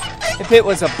 If it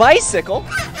was a bicycle,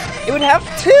 it would have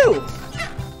 2.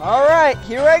 All right,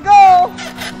 here I go.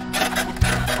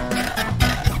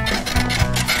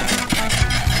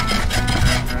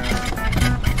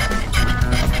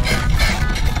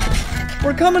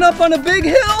 We're coming up on a big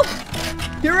hill.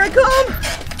 Here I come.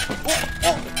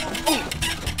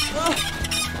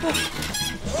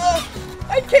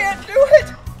 I can't do it!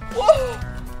 Whoa!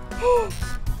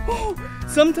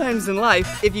 Sometimes in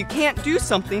life, if you can't do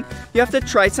something, you have to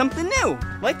try something new,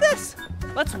 like this.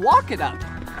 Let's walk it up.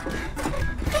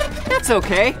 That's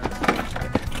okay.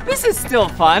 This is still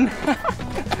fun.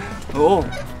 Oh,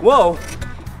 whoa.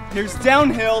 Here's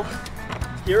downhill.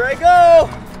 Here I go.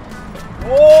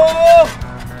 Whoa!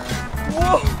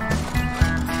 Whoa!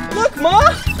 Look,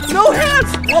 Ma! No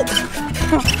hands! Whoa!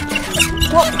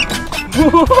 Whoa!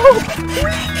 Whoa!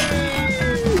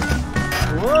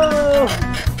 Whoa!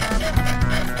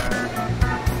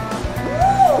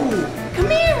 Whoa! Come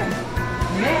here!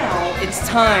 Now it's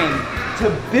time to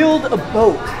build a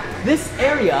boat. This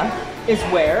area is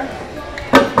where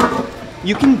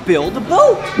you can build a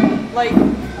boat. Like,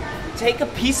 take a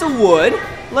piece of wood,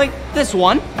 like this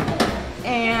one,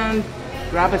 and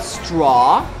grab a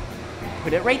straw,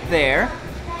 put it right there.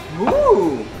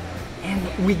 Ooh!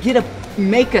 And we get to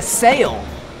make a sail,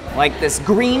 like this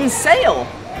green sail.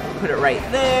 Put it right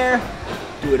there,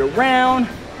 do it around,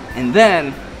 and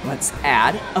then let's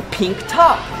add a pink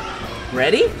top.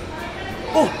 Ready?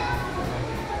 Oh!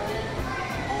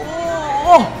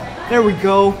 Oh! There we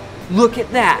go. Look at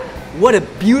that. What a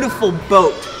beautiful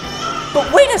boat.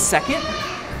 But wait a second.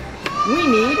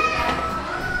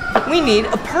 We need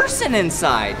a person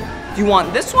inside. Do you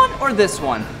want this one or this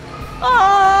one?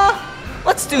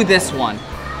 Let's do this one.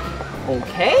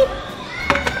 Okay.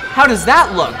 How does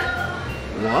that look?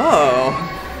 Whoa.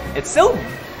 It's so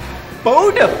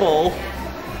beautiful.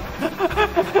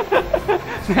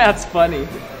 That's funny.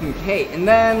 Okay, and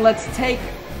then let's take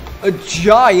a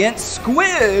giant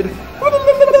squid.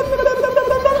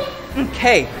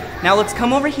 Okay, now let's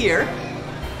come over here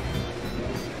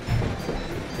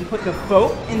and put the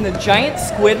boat in the giant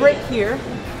squid right here.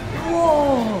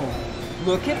 Whoa,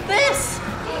 look at this.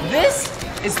 This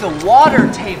is the water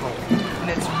table, and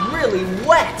it's really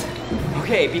wet.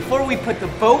 Okay, before we put the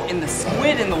boat and the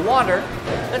squid in the water,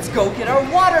 let's go get our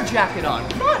water jacket on.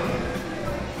 Come on.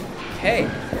 Okay,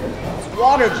 this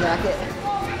water jacket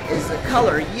is the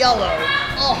color yellow.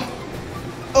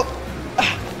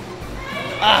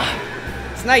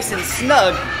 It's nice and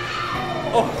snug.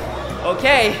 Oh,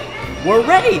 okay, we're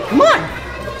ready. Come on.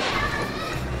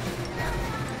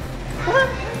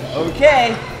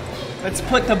 Okay, let's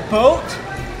put the boat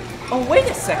Oh, wait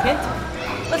a second.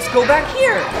 Let's go back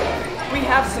here. We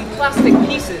have some plastic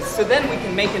pieces, so then we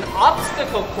can make an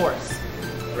obstacle course.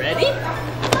 Ready?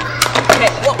 Okay,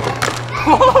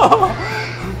 whoa.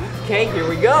 Okay, here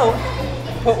we go.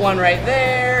 Put one right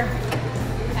there.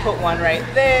 Put one right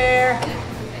there.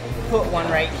 Put one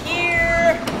right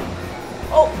here.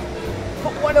 Oh,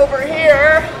 put one over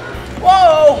here.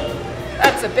 Whoa,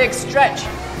 that's a big stretch.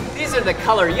 These are the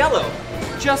color yellow,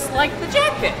 just like the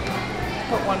jacket.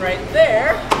 Put one right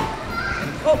there,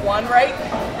 and put one right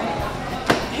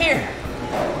here.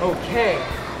 Okay,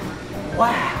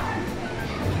 wow.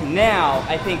 Now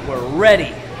I think we're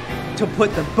ready to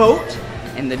put the boat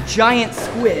and the giant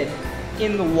squid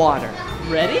in the water.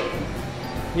 Ready?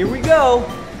 Here we go.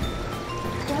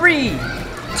 3,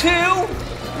 2,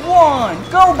 1.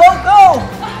 Go, boat, go!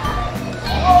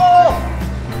 Oh!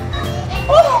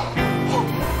 Oh!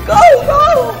 Go,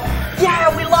 go!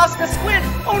 Yeah, we lost the squid.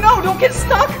 Oh no, don't get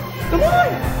stuck. Come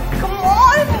on, come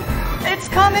on. It's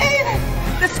coming.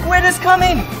 The squid is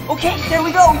coming. Okay, there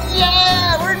we go.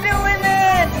 Yeah, we're doing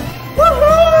it.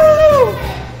 Woohoo!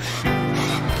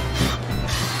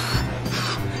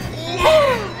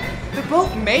 Yeah, the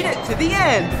boat made it to the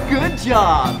end. Good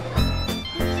job.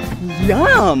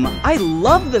 Yum! I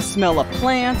love the smell of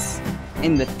plants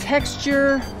and the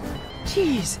texture.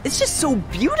 Jeez, it's just so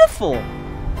beautiful.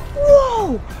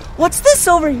 Whoa! What's this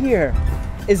over here?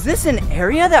 Is this an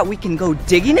area that we can go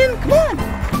digging in? Come on!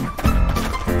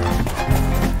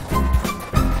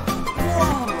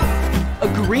 Whoa! A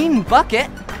green bucket.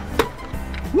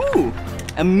 Ooh!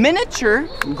 A miniature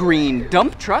green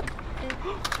dump truck.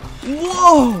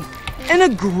 Whoa! And a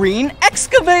green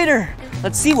excavator.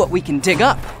 Let's see what we can dig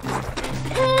up.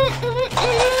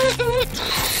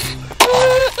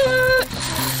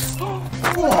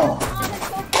 Whoa!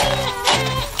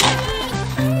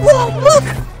 Whoa, look!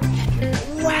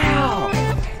 Wow!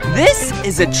 This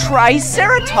is a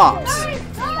triceratops.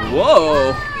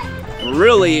 Whoa!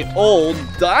 Really old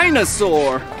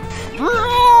dinosaur. Come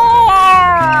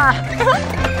on!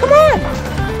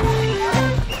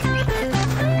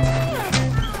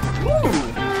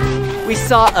 Ooh. We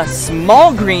saw a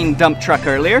small green dump truck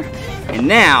earlier, and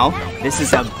now this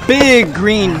is a big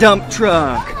green dump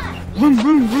truck. Vroom,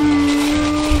 vroom, vroom.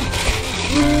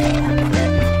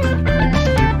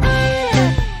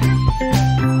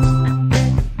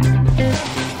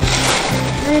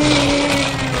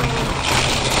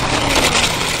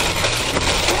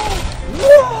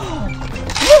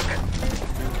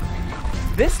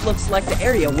 This looks like the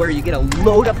area where you get to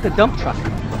load up the dump truck.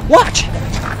 Watch!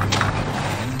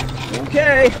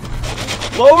 Okay,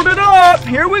 load it up,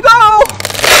 here we go!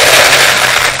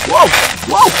 Whoa,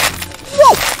 whoa,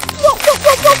 whoa, whoa, whoa,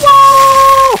 whoa, whoa,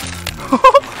 whoa!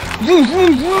 Vroom,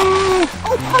 vroom, vroom.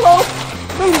 Oh, hello!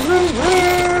 Vroom, vroom,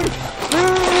 vroom.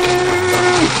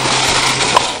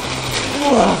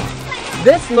 Whoa.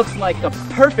 This looks like the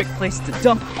perfect place to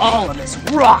dump all of this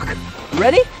rock.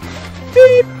 Ready?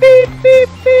 Beep, beep, beep,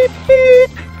 beep,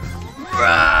 beep.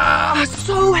 Ah,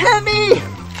 so heavy!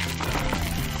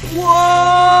 Whoa!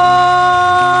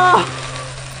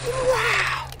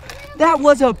 Wow! That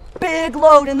was a big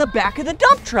load in the back of the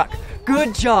dump truck.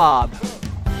 Good job.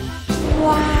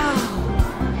 Wow!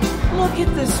 Look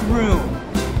at this room.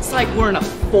 It's like we're in a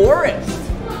forest.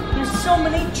 There's so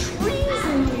many trees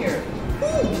in here.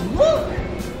 Ooh, look!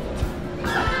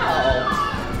 Wow!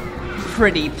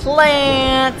 Pretty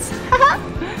plants.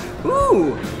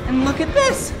 Ooh, and look at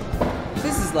this.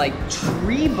 This is like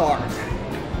tree bark.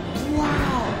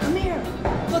 Wow, come here.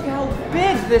 Look how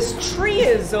big this tree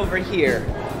is over here.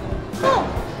 Oh,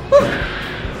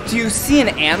 look. Do you see an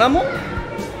animal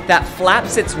that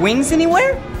flaps its wings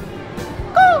anywhere?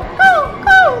 Go, go,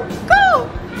 go, go.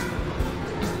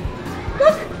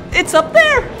 Look, it's up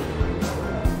there.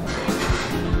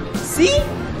 See?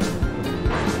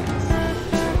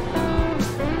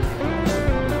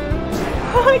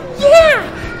 Oh,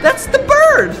 yeah! That's the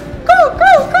bird! Go,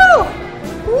 go, go!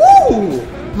 Ooh!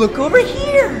 Look over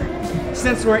here!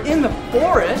 Since we're in the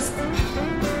forest,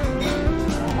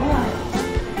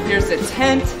 here's a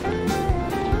tent.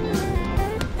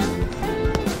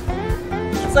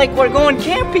 It's like we're going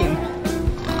camping.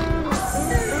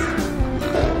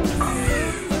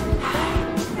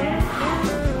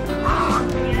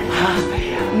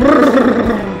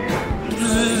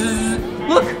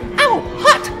 Look! Ow!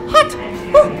 Hot! Hot!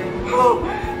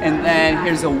 And then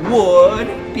here's a wood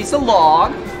piece of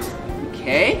log.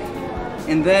 Okay.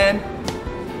 And then,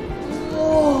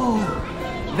 whoa!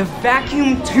 The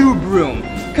vacuum tube room.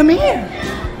 Come here.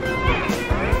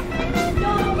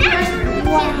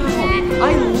 Wow!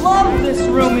 I love this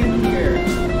room in here.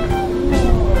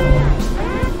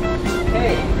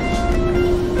 Hey,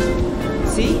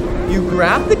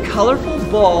 grab the colorful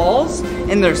balls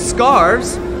and their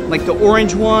scarves, like the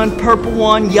orange one, purple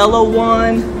one, yellow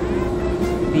one,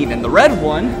 even the red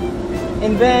one,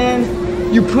 and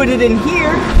then you put it in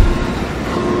here.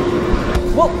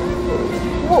 Whoa,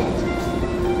 whoa.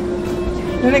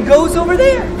 And it goes over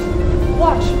there.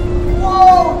 Watch.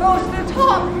 Whoa, goes to the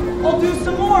top. I'll do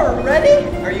some more. Ready?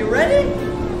 Are you ready?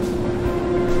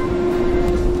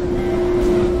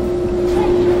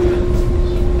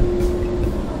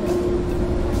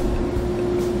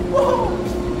 Whoa.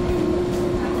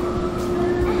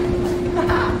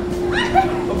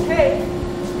 Okay,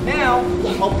 now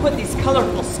I'll put these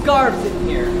colorful scarves in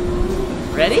here.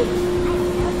 Ready?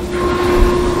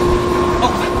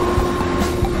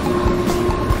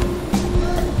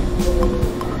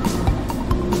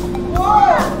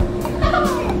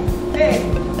 Okay,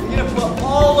 I'm gonna put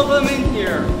all of them in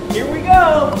here. Here we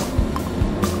go.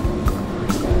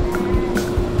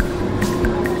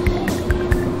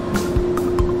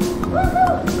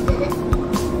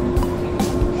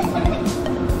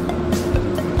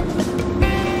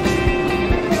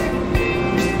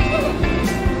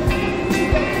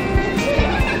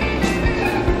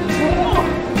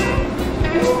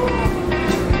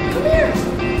 Come here.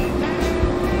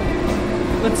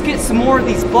 Let's get some more of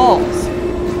these balls.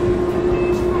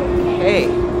 Okay,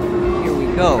 here we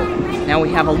go. Now we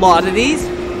have a lot of these.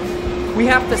 We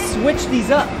have to switch these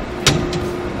up.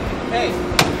 Hey.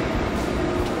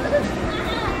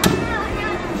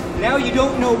 Now you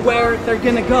don't know where they're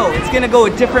gonna go. It's gonna go a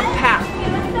different path.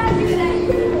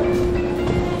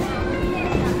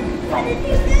 What did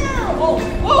you do? Whoa,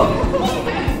 whoa.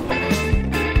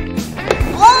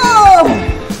 Whoa!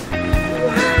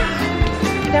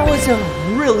 That was a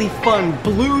really fun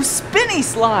blue spinny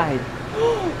slide.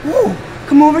 Whoa,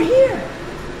 come over here.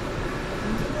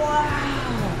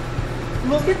 Wow,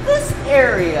 look at this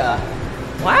area.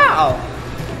 Wow,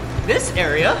 this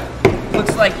area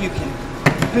looks like you can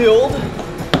build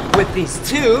with these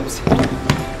tubes.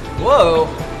 Whoa,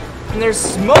 and there's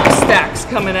smokestacks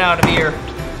coming out of here.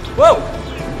 Whoa,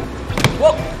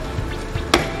 whoa,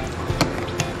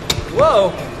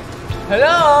 whoa.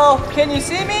 Hello, can you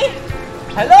see me?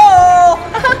 Hello?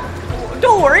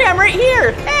 Don't worry, I'm right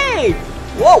here. Hey!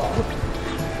 Whoa!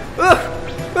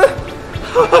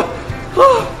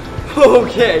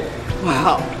 Okay,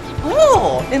 wow.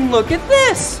 Oh, and look at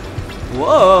this.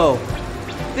 Whoa.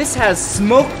 This has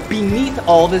smoke beneath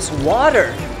all this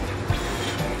water.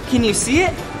 Can you see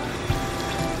it?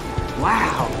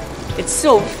 Wow, it's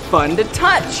so fun to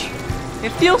touch.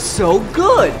 It feels so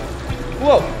good.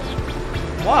 Whoa,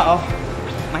 wow,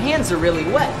 my hands are really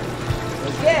wet.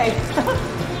 Okay.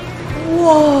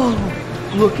 Whoa,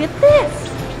 look at this.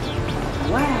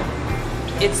 Wow,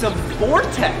 it's a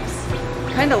vortex,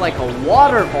 kind of like a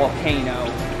water volcano.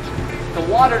 The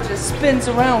water just spins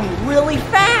around really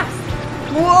fast.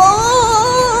 Whoa!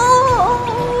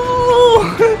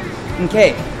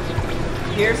 Okay,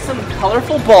 here's some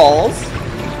colorful balls,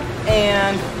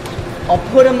 and I'll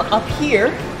put them up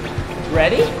here.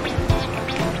 Ready?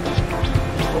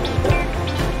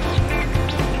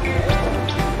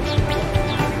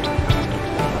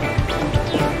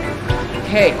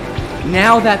 Okay,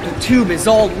 now that the tube is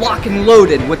all locked and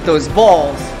loaded with those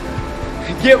balls,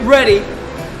 get ready.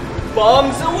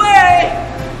 Bombs away!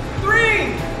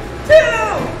 3, 2,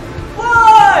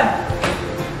 1!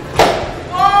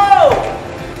 Whoa!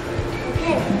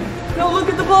 Okay, now look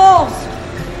at the balls.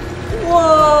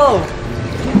 Whoa!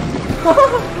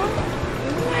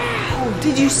 Wow,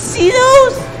 did you see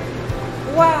those?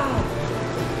 Wow.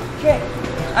 Okay,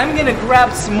 I'm gonna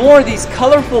grab some more of these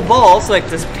colorful balls, like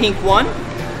this pink one,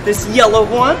 this yellow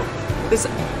one, this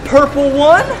purple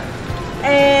one,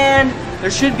 and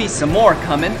there should be some more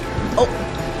coming. Oh,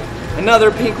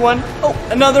 another pink one. Oh,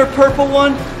 another purple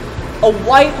one. A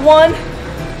white one.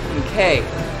 Okay,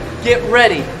 get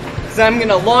ready, because I'm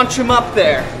gonna launch them up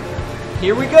there.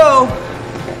 Here we go.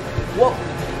 Whoa,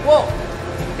 whoa.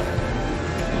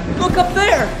 Look up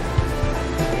there.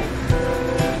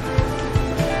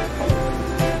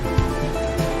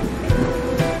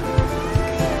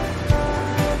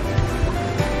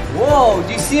 Whoa,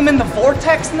 do you see him in the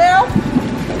vortex now?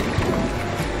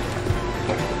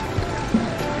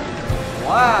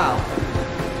 Wow.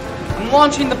 I'm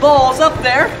launching the balls up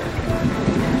there,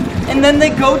 and then they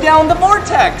go down the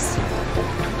vortex.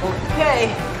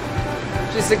 Okay,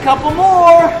 just a couple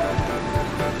more.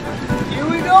 Here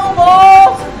we go,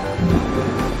 balls.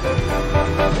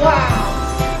 Wow.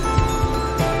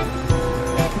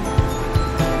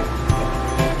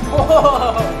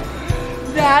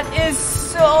 Whoa, that is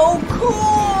so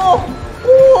cool.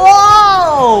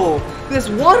 Whoa, this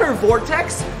water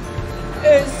vortex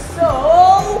is so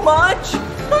so much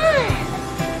fun.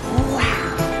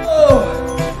 Wow.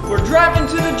 Oh, we're driving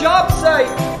to the job site.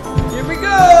 Here we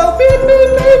go. Beep, beep,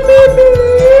 beep, beep, beep.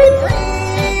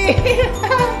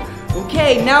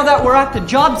 Okay, now that we're at the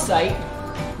job site,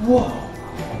 whoa,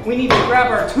 we need to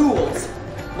grab our tools,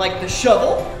 like the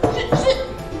shovel,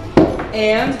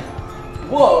 and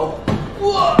whoa,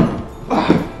 whoa.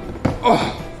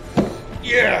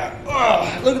 Yeah,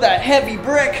 look at that heavy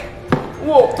brick.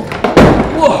 Whoa,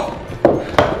 whoa,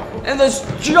 and this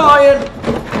giant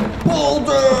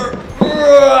boulder.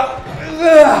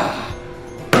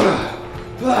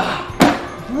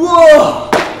 Whoa!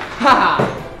 Haha!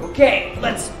 Okay,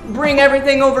 let's bring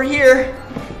everything over here.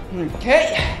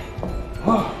 Okay.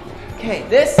 Okay,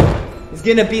 this is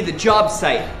gonna be the job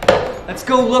site. Let's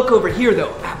go look over here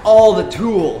though at all the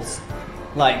tools.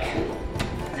 Like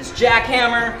this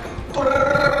jackhammer.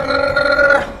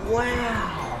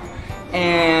 Wow.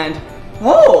 And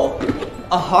whoa!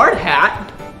 A hard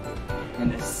hat.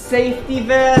 And a safety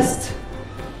vest.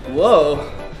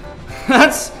 Whoa.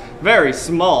 That's very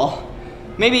small.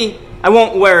 Maybe I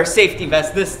won't wear a safety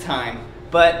vest this time,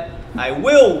 but I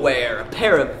will wear a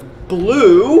pair of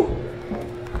blue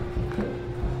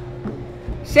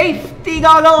safety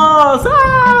goggles.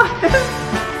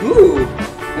 Ah! Ooh,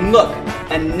 and look,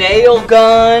 a nail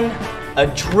gun, a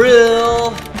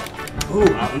drill, ooh,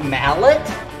 a mallet,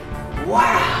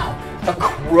 wow, a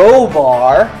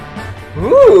crowbar,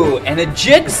 ooh, and a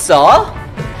jigsaw,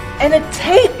 and a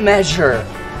tape measure.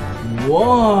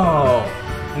 Whoa.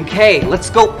 Okay, let's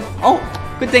go. Oh,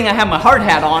 good thing I have my hard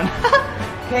hat on.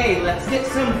 Okay, let's get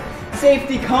some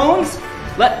safety cones.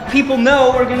 Let people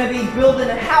know we're gonna be building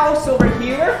a house over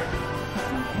here.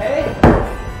 Okay.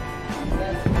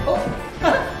 Oh.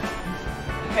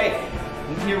 Okay,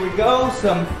 and here we go.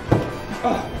 Some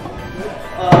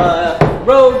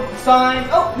road signs.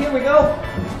 Oh, here we go.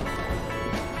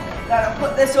 Gotta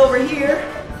put this over here.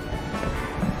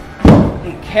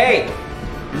 Okay.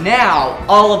 Now,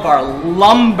 all of our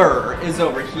lumber is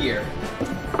over here.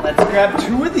 Let's grab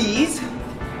 2 of these.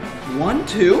 1,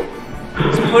 2.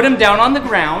 Let's put them down on the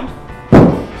ground.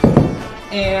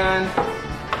 And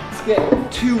let's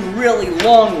get 2 really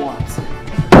long ones.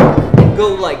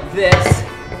 Go like this.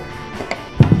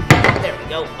 There we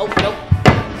go. Oh, nope.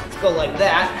 Let's go like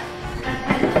that.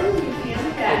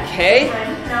 Okay.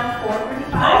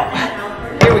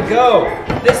 Here we go.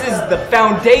 This is the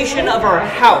foundation of our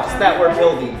house that we're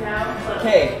building.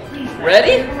 Okay,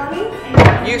 ready?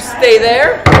 You stay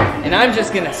there, and I'm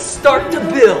just gonna start to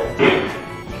build. Okay.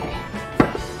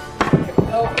 Here we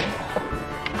go.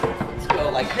 Let's go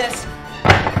like this.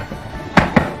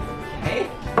 Okay,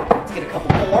 let's get a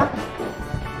couple more.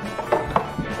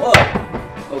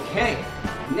 Whoa. Okay,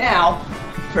 now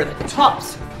for the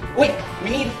tops. Wait, we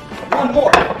need 1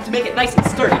 more to make it nice and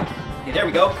sturdy. Okay, there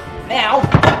we go. Now,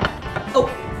 oh,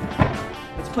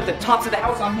 let's put the tops of the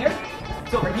house on here.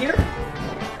 It's over here.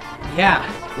 Yeah,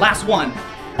 last one.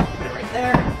 Put it right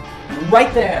there, and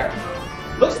right there.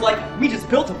 Looks like we just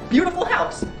built a beautiful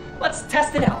house. Let's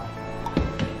test it out.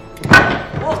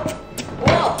 Whoa,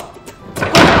 whoa.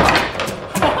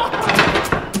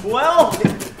 Well,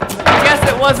 I guess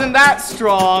it wasn't that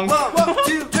strong. 1,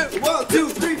 2, 1, 2,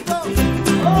 3, 4.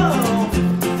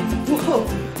 Whoa, whoa,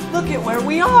 look at where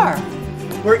we are.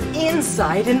 We're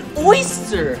inside an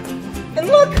oyster. And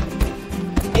look,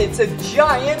 it's a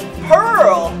giant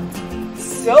pearl.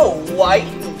 So white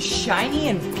and shiny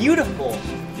and beautiful.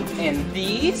 And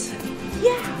these?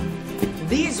 Yeah,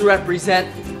 these represent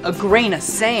a grain of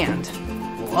sand.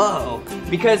 Whoa,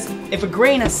 because if a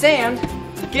grain of sand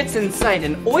gets inside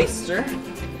an oyster,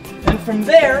 then from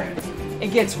there, it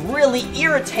gets really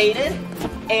irritated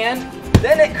and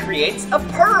then it creates a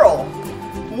pearl.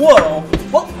 Whoa,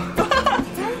 whoa.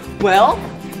 Well,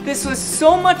 this was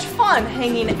so much fun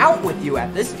hanging out with you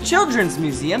at this children's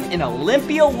museum in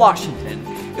Olympia, Washington.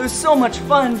 It was so much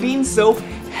fun being so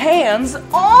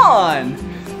hands-on.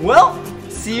 Well,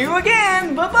 see you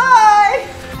again. Bye-bye.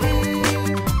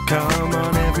 Come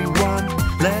on, everyone.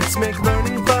 Let's make learning